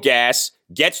 throw gas,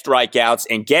 get strikeouts,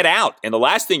 and get out. And the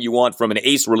last thing you want from an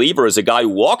ace reliever is a guy who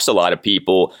walks a lot of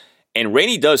people. And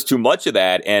Rainey does too much of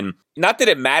that. And not that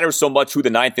it matters so much who the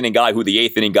 9th inning guy, who the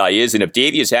 8th inning guy is. And if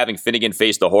Davey is having Finnegan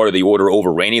face the heart of the order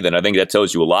over Rainey, then I think that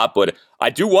tells you a lot. But I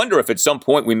do wonder if at some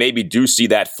point we maybe do see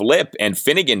that flip and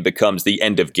Finnegan becomes the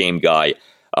end of game guy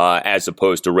as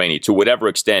opposed to Rainey, to whatever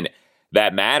extent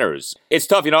that matters. It's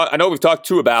tough. I know we've talked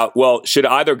too about, well, should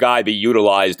either guy be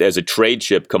utilized as a trade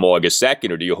chip come August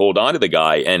 2nd, or do you hold on to the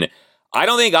guy? And I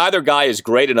don't think either guy is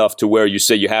great enough to where you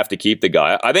say you have to keep the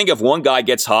guy. I think if one guy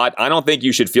gets hot, I don't think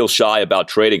you should feel shy about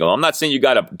trading him. I'm not saying you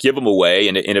got to give him away,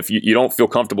 and if you don't feel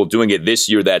comfortable doing it this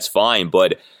year, that's fine.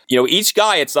 But, each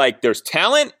guy, it's like there's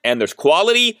talent and there's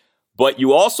quality, but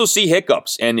you also see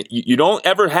hiccups, and you don't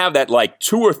ever have that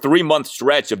 2 or 3 month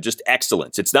stretch of just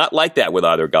excellence. It's not like that with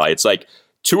either guy. It's like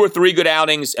 2 or 3 good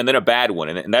outings and then a bad one,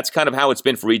 and that's kind of how it's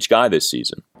been for each guy this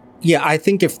season. Yeah, I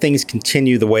think if things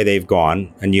continue the way they've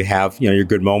gone and you have, your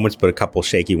good moments, but a couple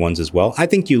shaky ones as well, I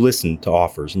think you listen to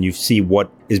offers and you see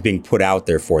what is being put out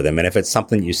there for them. And if it's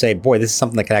something you say, boy, this is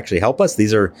something that can actually help us,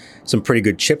 these are some pretty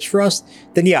good chips for us,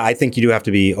 then yeah, I think you do have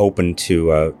to be open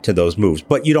to those moves.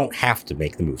 But you don't have to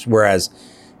make the moves. Whereas,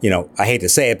 I hate to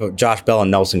say it, but Josh Bell and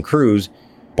Nelson Cruz,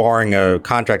 barring a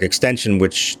contract extension,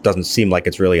 which doesn't seem like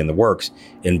it's really in the works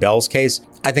in Bell's case,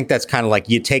 I think that's kind of like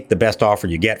you take the best offer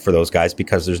you get for those guys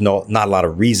because there's not a lot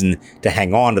of reason to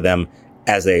hang on to them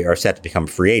as they are set to become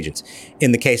free agents.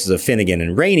 In the cases of Finnegan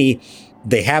and Rainey,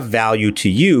 they have value to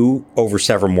you over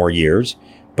several more years,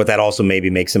 but that also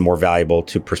maybe makes them more valuable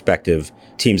to prospective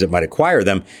teams that might acquire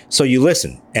them. So you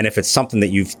listen. And if it's something that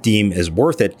you deem is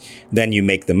worth it, then you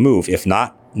make the move. If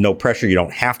not, no pressure. You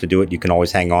don't have to do it. You can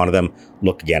always hang on to them.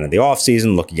 Look again in the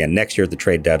offseason. Look again next year at the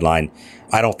trade deadline.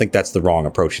 I don't think that's the wrong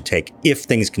approach to take if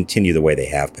things continue the way they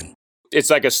have been. It's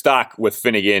like a stock with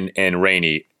Finnegan and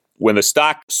Rainey. When the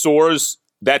stock soars,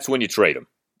 that's when you trade them.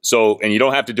 So, and you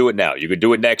don't have to do it now. You could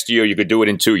do it next year. You could do it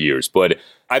in 2 years. But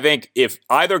I think if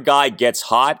either guy gets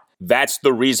hot, that's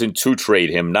the reason to trade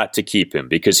him, not to keep him,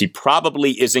 because he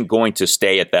probably isn't going to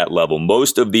stay at that level.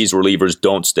 Most of these relievers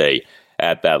don't stay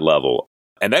at that level.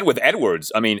 And then with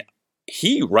Edwards,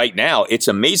 he right now, it's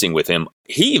amazing with him.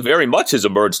 He very much has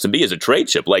emerged to me as a trade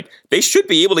chip. They should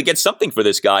be able to get something for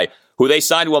this guy who they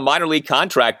signed to a minor league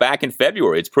contract back in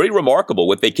February. It's pretty remarkable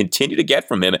what they continue to get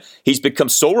from him. He's become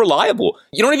so reliable.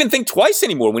 You don't even think twice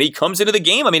anymore when he comes into the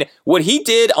game. What he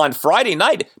did on Friday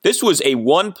night, this was a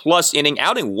 1+ inning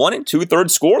outing, 1 2/3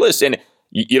 scoreless. And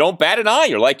you don't bat an eye.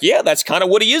 You're like, yeah, that's kind of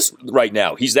what he is right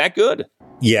now. He's that good.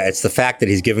 Yeah, it's the fact that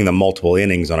he's giving them multiple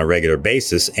innings on a regular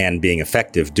basis and being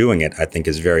effective doing it, I think,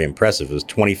 is very impressive. It was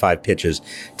 25 pitches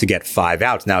to get 5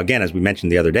 outs. Now, again, as we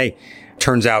mentioned the other day,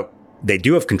 turns out they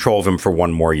do have control of him for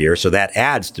 1 more year. So that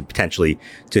adds to potentially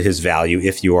to his value.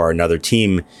 If you are another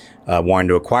team wanting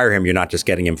to acquire him, you're not just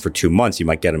getting him for 2 months. You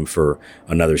might get him for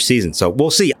another season. So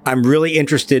we'll see. I'm really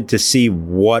interested to see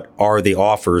what are the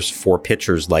offers for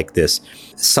pitchers like this.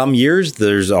 Some years,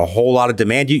 there's a whole lot of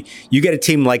demand. You get a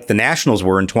team like the Nationals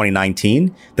were in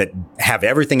 2019 that have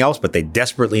everything else, but they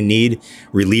desperately need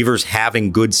relievers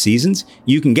having good seasons.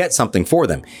 You can get something for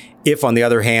them. If, on the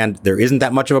other hand, there isn't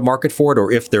that much of a market for it,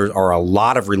 or if there are a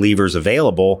lot of relievers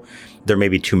available, there may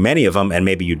be too many of them, and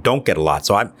maybe you don't get a lot.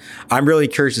 So I'm really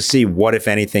curious to see what, if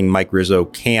anything, Mike Rizzo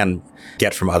can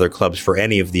get from other clubs for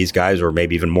any of these guys, or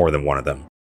maybe even more than one of them.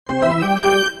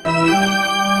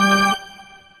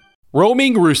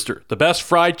 Roaming Rooster, the best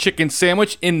fried chicken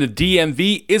sandwich in the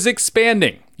DMV, is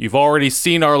expanding. You've already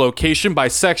seen our location by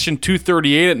Section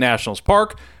 238 at Nationals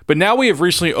Park, but now we have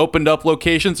recently opened up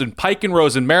locations in Pike and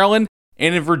Rose in Maryland,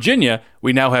 and in Virginia,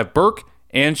 we now have Burke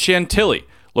and Chantilly.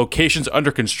 Locations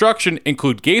under construction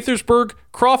include Gaithersburg,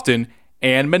 Crofton,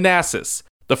 and Manassas.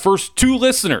 The first 2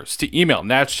 listeners to email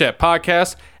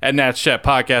natschatpodcast at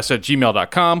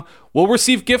natschatpodcast@gmail.com will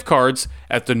receive gift cards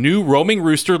at the new Roaming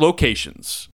Rooster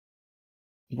locations.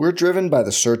 We're driven by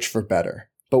the search for better.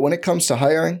 But when it comes to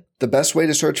hiring, the best way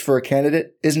to search for a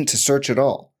candidate isn't to search at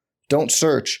all. Don't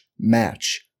search,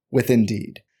 match with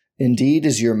Indeed. Indeed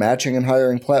is your matching and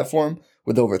hiring platform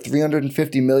with over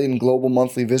 350 million global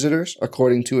monthly visitors,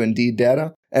 according to Indeed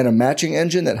data, and a matching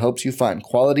engine that helps you find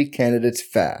quality candidates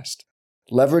fast.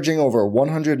 Leveraging over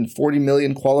 140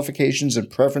 million qualifications and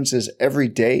preferences every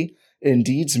day,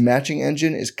 Indeed's matching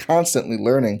engine is constantly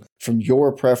learning from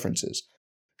your preferences.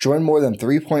 Join more than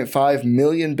 3.5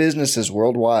 million businesses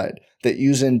worldwide that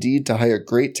use Indeed to hire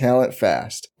great talent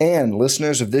fast. And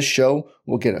listeners of this show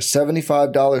will get a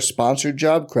 $75 sponsored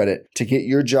job credit to get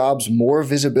your jobs more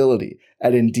visibility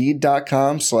at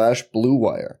Indeed.com/Blue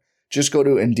Wire. Just go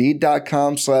to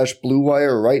Indeed.com/Blue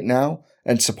Wire right now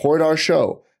and support our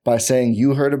show by saying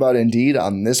you heard about Indeed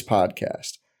on this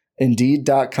podcast.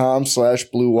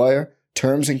 Indeed.com/Blue Wire.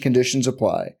 Terms and conditions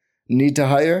apply. Need to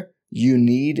hire? You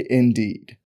need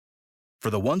Indeed. For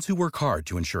the ones who work hard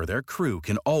to ensure their crew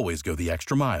can always go the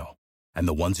extra mile, and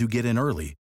the ones who get in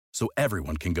early so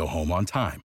everyone can go home on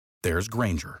time, there's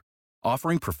Grainger,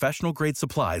 offering professional-grade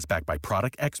supplies backed by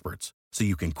product experts so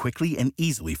you can quickly and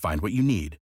easily find what you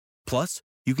need. Plus,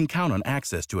 you can count on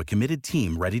access to a committed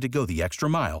team ready to go the extra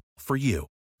mile for you.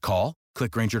 Call,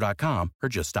 click Grainger.com, or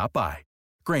just stop by.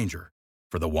 Grainger,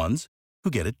 for the ones who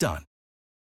get it done.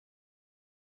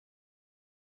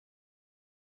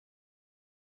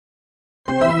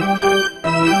 Well,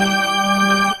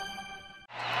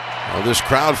 this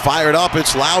crowd fired up.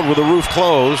 It's loud with the roof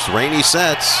closed. Rainey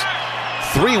sets.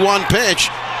 3-1 pitch.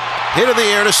 Hit in the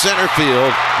air to center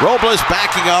field. Robles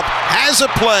backing up. Has a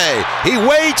play. He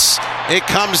waits. It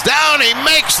comes down. He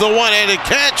makes the one-handed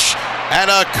catch.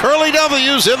 And a Curly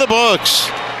W's in the books.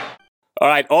 All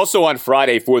right, also on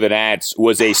Friday for the Nats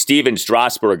was a Steven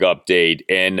Strasburg update,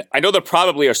 and I know there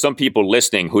probably are some people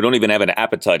listening who don't even have an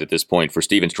appetite at this point for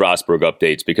Steven Strasburg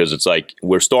updates because it's like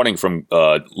we're starting from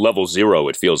level zero,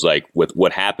 it feels like, with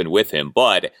what happened with him,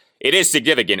 but it is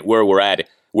significant where we're at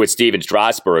with Steven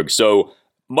Strasburg. So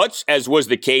much as was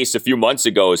the case a few months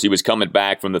ago as he was coming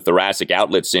back from the thoracic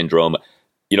outlet syndrome,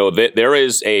 you know, there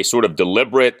is a sort of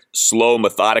deliberate, slow,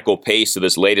 methodical pace to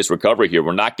this latest recovery here.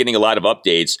 We're not getting a lot of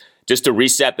updates. Just to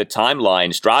reset the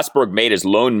timeline, Strasburg made his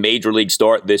lone major league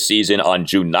start this season on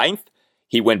June 9th.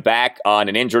 He went back on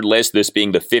an injured list, this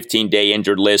being the 15-day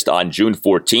injured list on June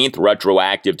 14th,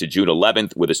 retroactive to June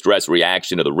 11th with a stress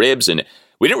reaction to the ribs. And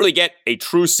we didn't really get a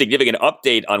true significant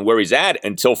update on where he's at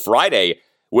until Friday,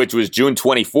 which was June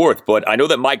 24th. But I know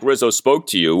that Mike Rizzo spoke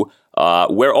to you.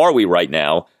 Where are we right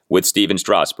now with Steven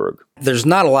Strasburg? There's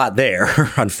not a lot there,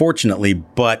 unfortunately,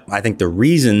 but I think the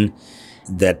reason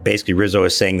that basically Rizzo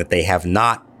is saying that they have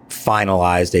not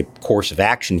finalized a course of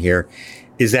action here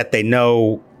is that they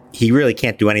know he really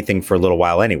can't do anything for a little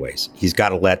while anyways. He's got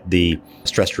to let the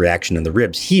stress reaction in the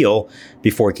ribs heal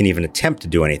before he can even attempt to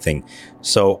do anything.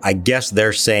 So I guess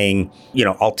they're saying, you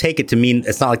know, I'll take it to mean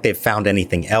it's not like they've found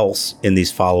anything else in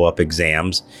these follow-up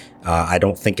exams. I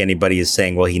don't think anybody is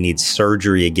saying, well, he needs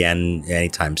surgery again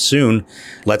anytime soon.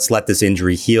 Let's let this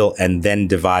injury heal and then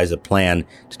devise a plan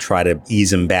to try to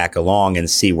ease him back along and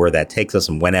see where that takes us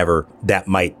and whenever that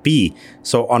might be.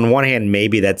 So on one hand,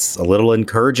 maybe that's a little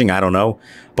encouraging. I don't know.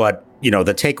 But, you know,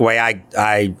 the takeaway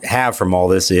I have from all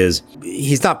this is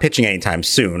he's not pitching anytime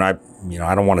soon. I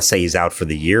don't want to say he's out for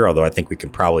the year, although I think we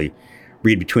can probably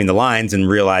read between the lines and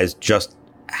realize just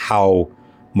how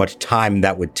much time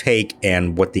that would take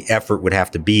and what the effort would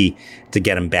have to be to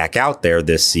get him back out there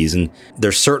this season.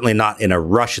 They're certainly not in a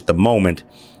rush at the moment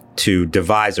to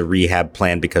devise a rehab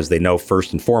plan because they know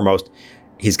first and foremost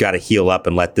he's got to heal up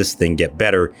and let this thing get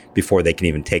better before they can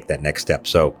even take that next step.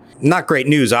 So not great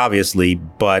news, obviously,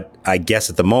 but I guess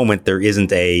at the moment there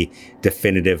isn't a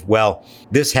definitive, well,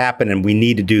 this happened and we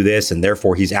need to do this and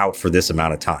therefore he's out for this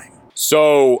amount of time.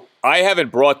 So I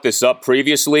haven't brought this up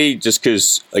previously just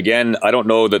because, again, I don't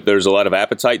know that there's a lot of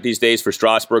appetite these days for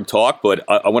Strasburg talk, but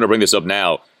I want to bring this up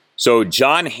now. So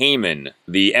Jon Heyman,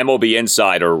 the MLB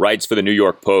insider, writes for the New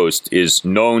York Post, is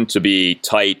known to be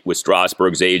tight with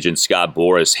Strasburg's agent, Scott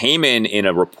Boras. Heyman, in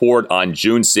a report on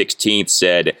June 16th,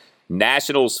 said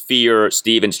Nationals fear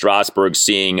Steven Strasburg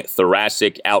seeing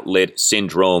thoracic outlet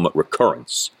syndrome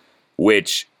recurrence,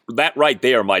 which that right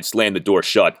there might slam the door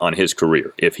shut on his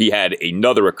career if he had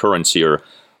another occurrence here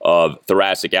of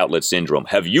thoracic outlet syndrome.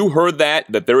 Have you heard that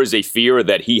there is a fear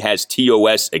that he has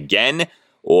TOS again?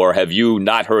 Or have you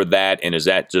not heard that, and is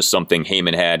that just something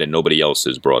Heyman had and nobody else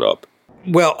has brought up?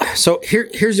 Well, so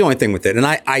here's the only thing with it, and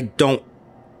I don't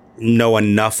know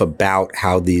enough about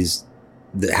how this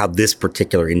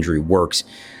particular injury works,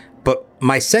 but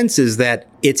my sense is that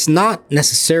it's not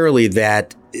necessarily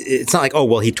that, it's not like, oh,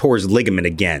 well, he tore his ligament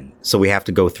again, so we have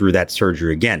to go through that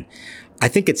surgery again. I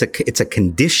think it's a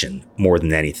condition more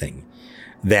than anything,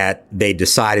 that they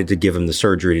decided to give him the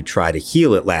surgery to try to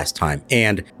heal it last time.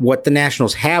 And what the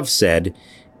Nationals have said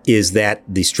is that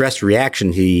the stress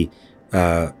reaction he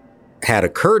had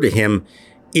occur to him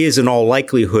is in all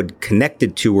likelihood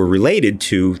connected to or related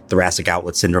to thoracic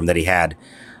outlet syndrome that he had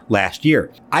last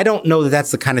year. I don't know that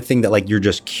that's the kind of thing that like you're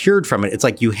just cured from it. It's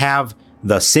like you have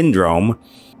the syndrome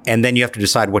and then you have to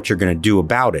decide what you're going to do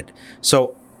about it.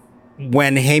 So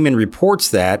when Heyman reports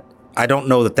that, I don't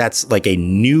know that that's like a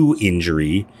new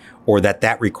injury or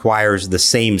that requires the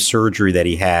same surgery that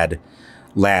he had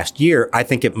last year. I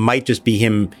think it might just be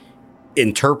him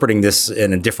interpreting this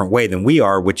in a different way than we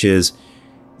are, which is,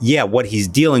 yeah, what he's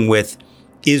dealing with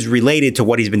is related to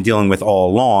what he's been dealing with all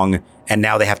along. And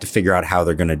now they have to figure out how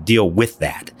they're going to deal with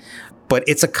that. But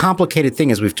it's a complicated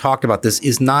thing. As we've talked about, this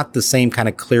is not the same kind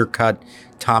of clear-cut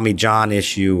Tommy John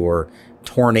issue or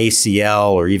torn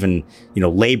ACL or even,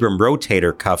 labrum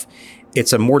rotator cuff.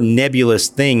 It's a more nebulous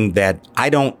thing that I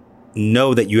don't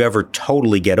know that you ever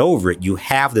totally get over it. You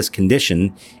have this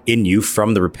condition in you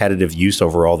from the repetitive use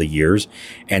over all the years,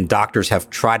 and doctors have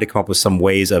tried to come up with some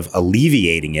ways of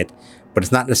alleviating it, but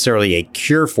it's not necessarily a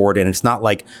cure for it. And it's not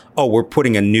like, oh, we're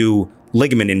putting a new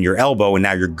ligament in your elbow and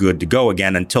now you're good to go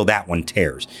again until that one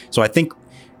tears. So I think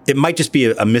it might just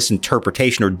be a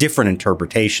misinterpretation or different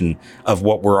interpretation of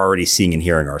what we're already seeing and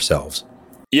hearing ourselves.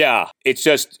 Yeah, it's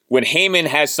just when Heyman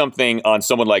has something on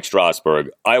someone like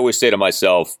Strasburg, I always say to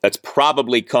myself, that's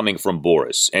probably coming from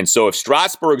Boris. And so if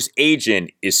Strasburg's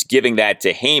agent is giving that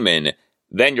to Heyman,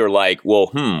 then you're like,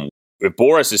 well, if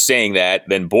Boris is saying that,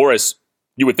 then Boris,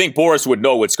 you would think Boris would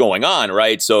know what's going on,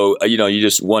 right? So, you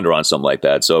just wonder on something like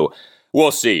that. So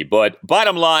we'll see. But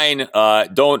bottom line,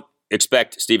 don't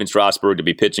expect Steven Strasburg to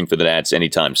be pitching for the Nats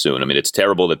anytime soon. I mean, it's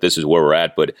terrible that this is where we're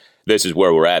at, but this is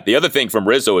where we're at. The other thing from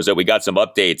Rizzo is that we got some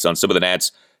updates on some of the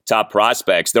Nats' top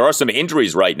prospects. There are some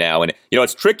injuries right now, and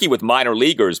it's tricky with minor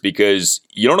leaguers because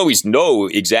you don't always know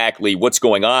exactly what's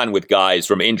going on with guys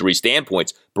from injury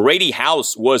standpoints. Brady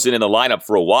House wasn't in the lineup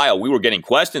for a while. We were getting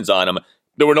questions on him.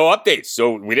 There were no updates,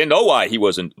 so we didn't know why he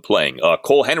wasn't playing.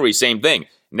 Cole Henry, same thing.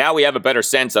 Now we have a better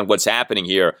sense on what's happening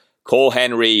here. Cole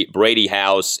Henry, Brady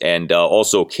House, and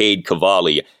also Cade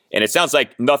Cavalli. And it sounds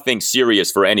like nothing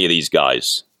serious for any of these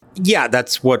guys. Yeah,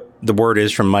 that's what the word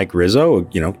is from Mike Rizzo.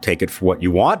 Take it for what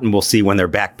you want, and we'll see when they're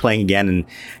back playing again and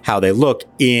how they look.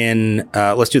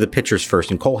 Let's do the pitchers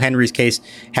first. In Cole Henry's case,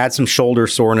 had some shoulder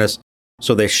soreness,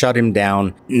 so they shut him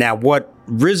down. Now, what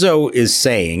Rizzo is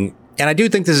saying, and I do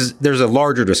think there's a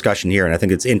larger discussion here, and I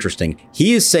think it's interesting.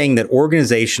 He is saying that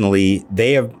organizationally,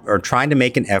 they are trying to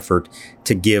make an effort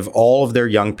to give all of their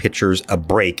young pitchers a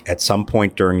break at some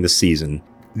point during the season.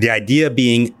 The idea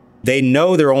being they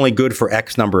know they're only good for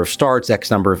X number of starts, X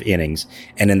number of innings.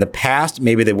 And in the past,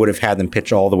 maybe they would have had them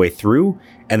pitch all the way through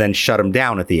and then shut them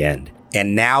down at the end.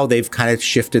 And now they've kind of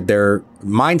shifted their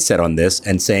mindset on this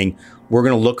and saying, we're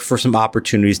going to look for some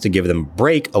opportunities to give them a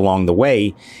break along the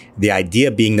way. The idea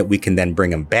being that we can then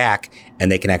bring them back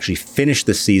and they can actually finish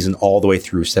the season all the way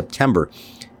through September.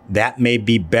 That may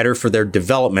be better for their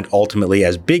development ultimately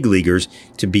as big leaguers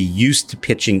to be used to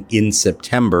pitching in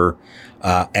September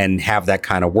and have that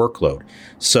kind of workload.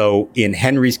 So in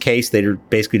Henry's case, they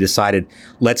basically decided,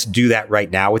 let's do that right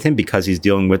now with him because he's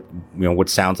dealing with what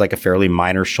sounds like a fairly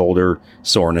minor shoulder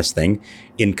soreness thing.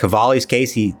 In Cavalli's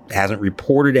case, he hasn't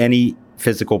reported any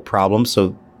physical problems.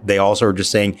 So they also are just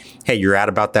saying, hey, you're at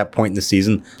about that point in the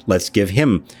season. Let's give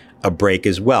him a break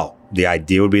as well. The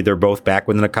idea would be they're both back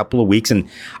within a couple of weeks. And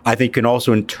I think you can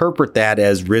also interpret that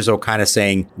as Rizzo kind of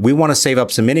saying, we want to save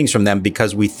up some innings from them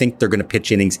because we think they're going to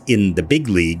pitch innings in the big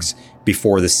leagues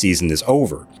before the season is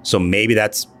over. So maybe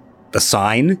that's a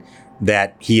sign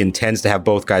that he intends to have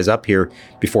both guys up here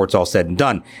before it's all said and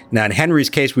done. Now, in Henry's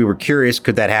case, we were curious,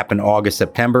 could that happen August,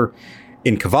 September?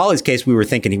 In Cavalli's case, we were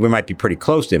thinking we might be pretty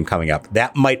close to him coming up.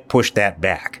 That might push that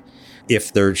back.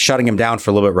 If they're shutting him down for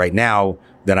a little bit right now,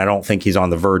 then I don't think he's on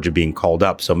the verge of being called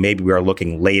up. So maybe we are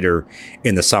looking later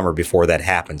in the summer before that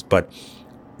happens. But,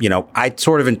 I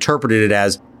sort of interpreted it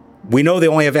as, we know they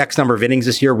only have X number of innings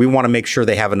this year. We want to make sure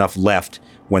they have enough left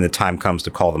when the time comes to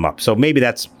call them up. So maybe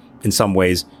that's in some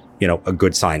ways, a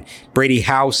good sign. Brady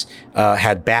House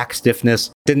had back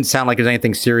stiffness. Didn't sound like there's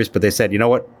anything serious, but they said, you know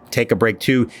what? Take a break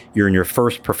too. You're in your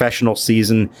first professional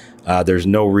season. There's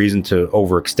no reason to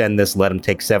overextend this. Let him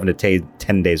take 7 to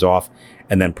 10 days off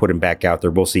and then put him back out there.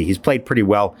 We'll see. He's played pretty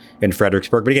well in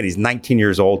Fredericksburg, but again, he's 19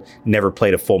 years old, never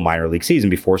played a full minor league season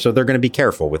before, so they're going to be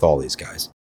careful with all these guys.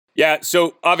 Yeah,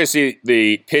 so obviously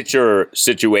the pitcher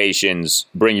situations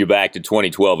bring you back to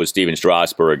 2012 with Steven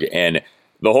Strasburg, and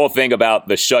the whole thing about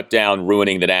the shutdown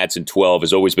ruining the Nats in 12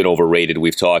 has always been overrated.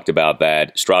 We've talked about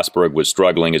that. Strasburg was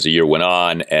struggling as the year went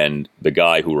on, and the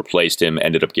guy who replaced him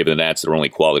ended up giving the Nats their only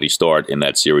quality start in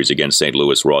that series against St.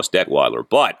 Louis, Ross Detweiler.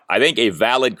 But I think a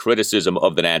valid criticism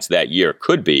of the Nats that year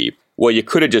could be, well, you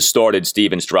could have just started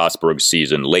Steven Strasburg's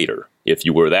season later if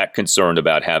you were that concerned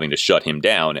about having to shut him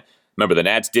down. Remember, the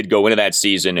Nats did go into that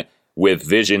season with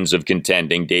visions of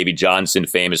contending. Davey Johnson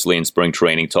famously in spring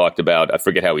training talked about, I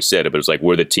forget how he said it, but it was like,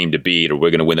 we're the team to beat, or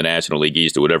we're going to win the National League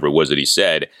East, or whatever it was that he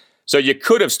said. So you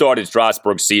could have started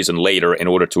Strasburg's season later in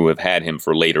order to have had him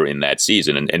for later in that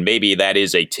season. And maybe that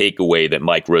is a takeaway that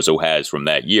Mike Rizzo has from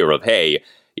that year of, hey,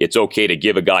 it's okay to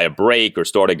give a guy a break or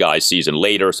start a guy's season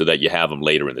later so that you have him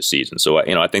later in the season. So,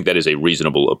 I think that is a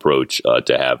reasonable approach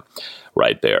to have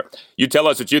right there. You tell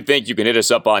us what you think. You can hit us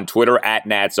up on Twitter at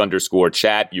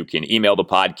 @Nats_chat. You can email the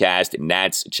podcast,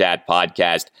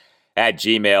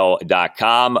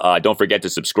 natschatpodcast@gmail.com. Don't forget to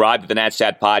subscribe to the Nats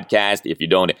Chat Podcast if you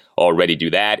don't already do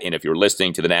that. And if you're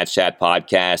listening to the Nats Chat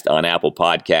Podcast on Apple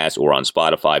Podcasts or on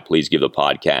Spotify, please give the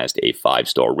podcast a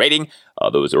 5-star rating.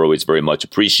 Those are always very much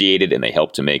appreciated, and they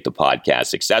help to make the podcast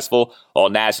successful. All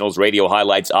Nationals radio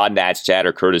highlights on Nats Chat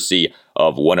are courtesy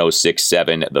of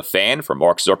 106.7 The Fan. For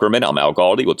Mark Zuckerman, I'm Al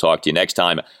Galdi. We'll talk to you next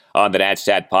time on the Nats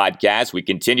Chat Podcast. We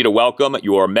continue to welcome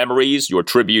your memories, your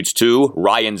tributes to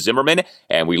Ryan Zimmerman,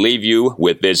 and we leave you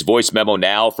with this voice memo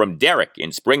now from Derek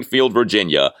in Springfield,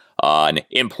 Virginia, on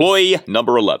employee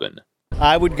number 11.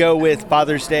 I would go with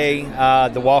Father's Day,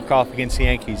 the walk-off against the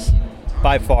Yankees.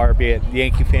 By far, be it. The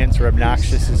Yankee fans were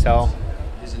obnoxious as hell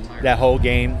that whole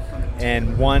game.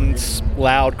 And one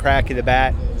loud crack of the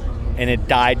bat, and it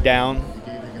died down.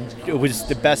 It was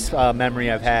the best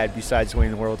memory I've had besides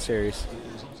winning the World Series.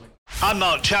 I'm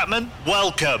Mark Chapman.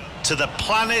 Welcome to the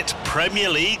Planet Premier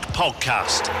League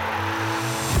podcast.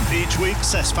 Each week,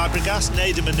 Cesc Fabregas,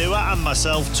 Nader Manua and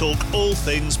myself talk all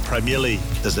things Premier League.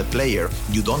 As a player,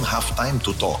 you don't have time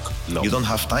to talk. No. You don't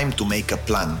have time to make a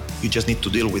plan. You just need to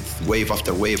deal with wave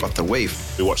after wave after wave.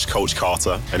 We watched Coach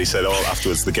Carter, and he said,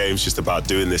 afterwards, the game's just about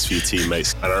doing this for your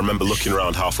teammates. And I remember looking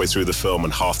around halfway through the film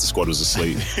and half the squad was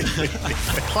asleep.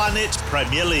 Planet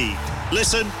Premier League.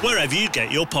 Listen wherever you get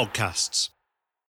your podcasts.